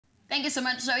Thank you so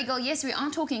much, Zoe Girl. Yes, we are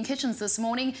talking kitchens this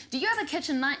morning. Do you have a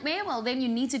kitchen nightmare? Well, then you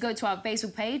need to go to our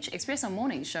Facebook page, Expresso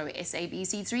Morning Show,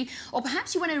 SABC3. Or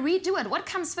perhaps you want to redo it. What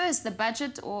comes first, the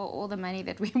budget or the money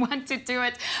that we want to do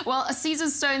it? Well, a Caesar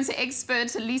Stones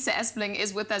expert, Lisa Espling,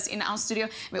 is with us in our studio.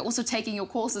 We're also taking your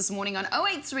calls this morning on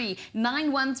 083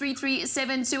 9133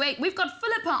 728. We've got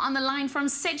Philippa on the line from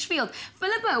Sedgefield.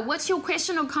 Philippa, what's your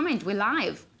question or comment? We're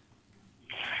live.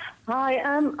 Hi,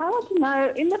 I want to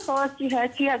know, in the past you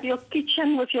had to have your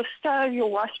kitchen with your stove, your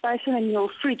wash basin and your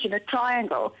fridge in a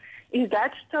triangle. Is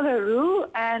that still a rule?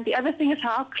 And the other thing is,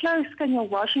 how close can your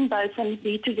washing basin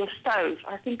be to your stove?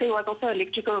 I think there was also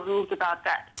electrical rules about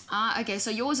that. Okay, so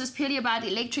yours is purely about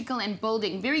electrical and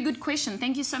building. Very good question.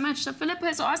 Thank you so much. So Philippa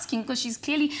is asking, because she's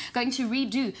clearly going to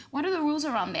redo, what are the rules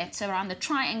around that, around the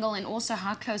triangle, and also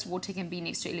how close water can be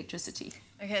next to electricity?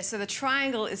 Okay, so the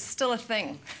triangle is still a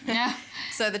thing. Yeah.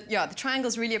 So the triangle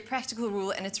is really a practical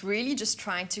rule, and it's really just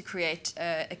trying to create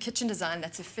a kitchen design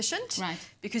that's efficient. Right.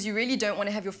 Because you really don't want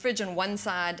to have your fridge on one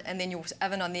side and then your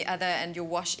oven on the other and your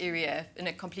wash area in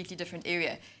a completely different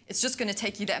area. It's just going to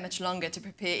take you that much longer to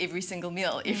prepare every single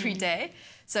meal every day.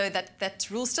 So that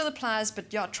rule still applies, but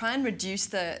yeah, try and reduce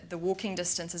the walking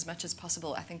distance as much as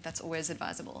possible. I think that's always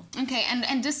advisable. Okay,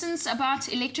 and distance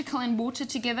about electrical and water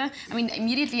together? I mean,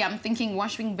 immediately I'm thinking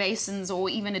washing basins or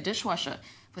even a dishwasher,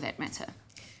 for that matter.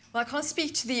 Well, I can't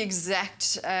speak to the exact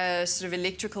sort of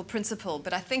electrical principle,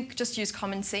 but I think just use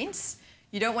common sense.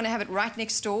 You don't want to have it right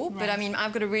next door, right. But I mean,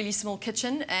 I've got a really small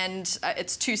kitchen and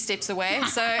it's 2 steps away.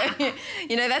 So,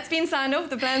 you know, that's been signed off.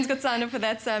 The plan's got signed off for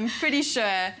that, so I'm pretty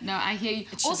sure. No, I hear you.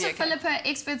 Also, okay. Philippa,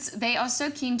 experts, they are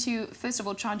so keen to, first of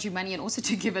all, charge you money and also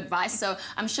to give advice. So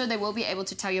I'm sure they will be able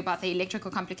to tell you about the electrical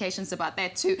complications about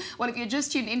that too. Well, if you're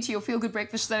just tuned into your Feel Good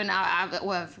Breakfast show now,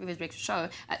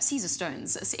 Caesar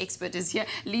Stones expert is here.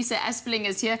 Lisa Espling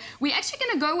is here. We're actually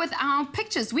going to go with our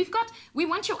pictures. We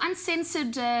want your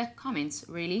uncensored comments.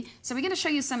 Really. So we're going to show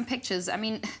you some pictures. I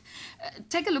mean,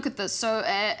 take a look at this. So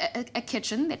a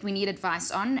kitchen that we need advice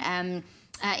on.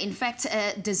 In fact,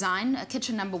 design,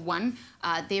 kitchen number 1.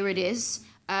 There it is.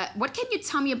 What can you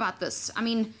tell me about this? I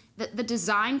mean, the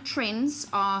design trends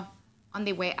are on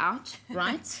their way out,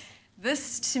 right?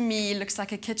 This, to me, looks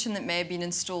like a kitchen that may have been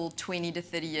installed 20 to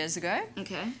 30 years ago.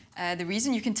 Okay. The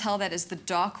reason you can tell that is the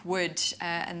dark wood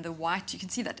and the white. You can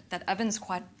see that oven's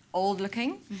quite old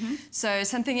looking. So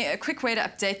a quick way to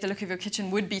update the look of your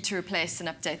kitchen would be to replace and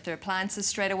update the appliances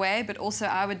straight away, but also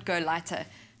I would go lighter.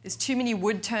 There's too many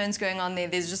wood tones going on there.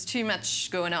 There's just too much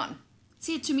going on.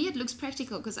 See, to me it looks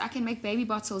practical because I can make baby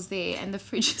bottles there and the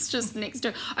fridge is just next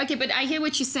door. Okay, but I hear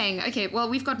what you're saying. Okay, well,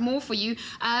 we've got more for you.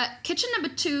 Kitchen number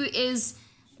 2 is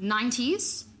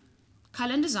 90s.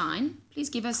 Colour and design. Please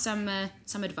give us some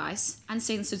advice.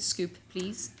 Uncensored scoop,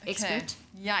 please. Okay. Expert.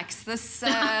 Yikes! This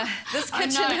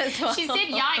kitchen as well. She said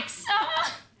yikes.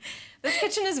 This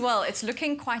kitchen as well. It's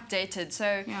looking quite dated.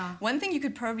 So yeah. One thing you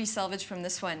could probably salvage from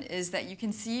this one is that you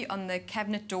can see on the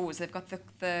cabinet doors they've got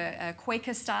the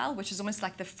Quaker style, which is almost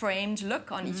like the framed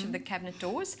look on each of the cabinet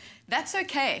doors. That's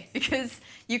okay because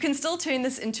you can still turn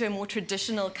this into a more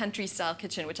traditional country style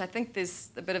kitchen, which I think there's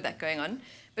a bit of that going on.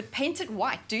 But paint it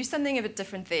white. Do something a bit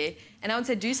different there. And I would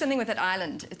say do something with that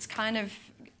island. It's kind of,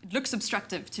 it looks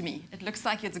obstructive to me. It looks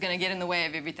like it's going to get in the way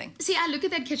of everything. See, I look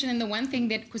at that kitchen and the one thing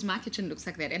that, because my kitchen looks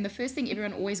like that, and the first thing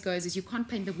everyone always goes is you can't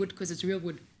paint the wood because it's real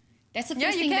wood. That's the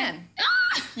first thing. Yeah, you can.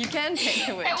 You can paint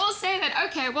the wood. I will say that.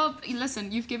 Okay, well,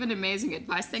 listen, you've given amazing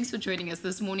advice. Thanks for joining us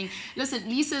this morning. Listen,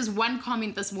 Lisa's one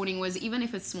comment this morning was, even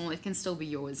if it's small, it can still be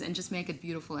yours, and just make it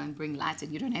beautiful and bring light,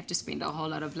 and you don't have to spend a whole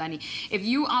lot of money. If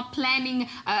you are planning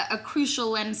a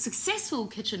crucial and successful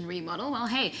kitchen remodel, well,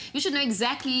 hey, you should know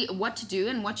exactly what to do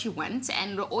and what you want,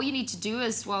 and all you need to do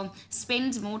is, well,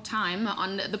 spend more time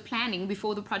on the planning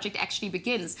before the project actually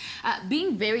begins.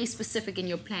 Being very specific in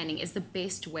your planning is the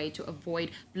best way to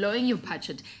avoid blowing your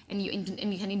budget, and you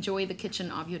can enjoy the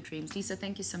kitchen of your dreams. Lisa,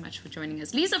 thank you so much for joining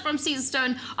us. Lisa from Caesar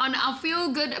Stone on our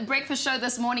Feel Good Breakfast show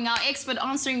this morning, our expert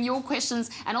answering your questions.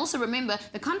 And also remember,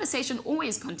 the conversation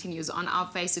always continues on our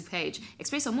Facebook page,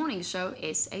 Expresso Morning Show,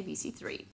 SABC3.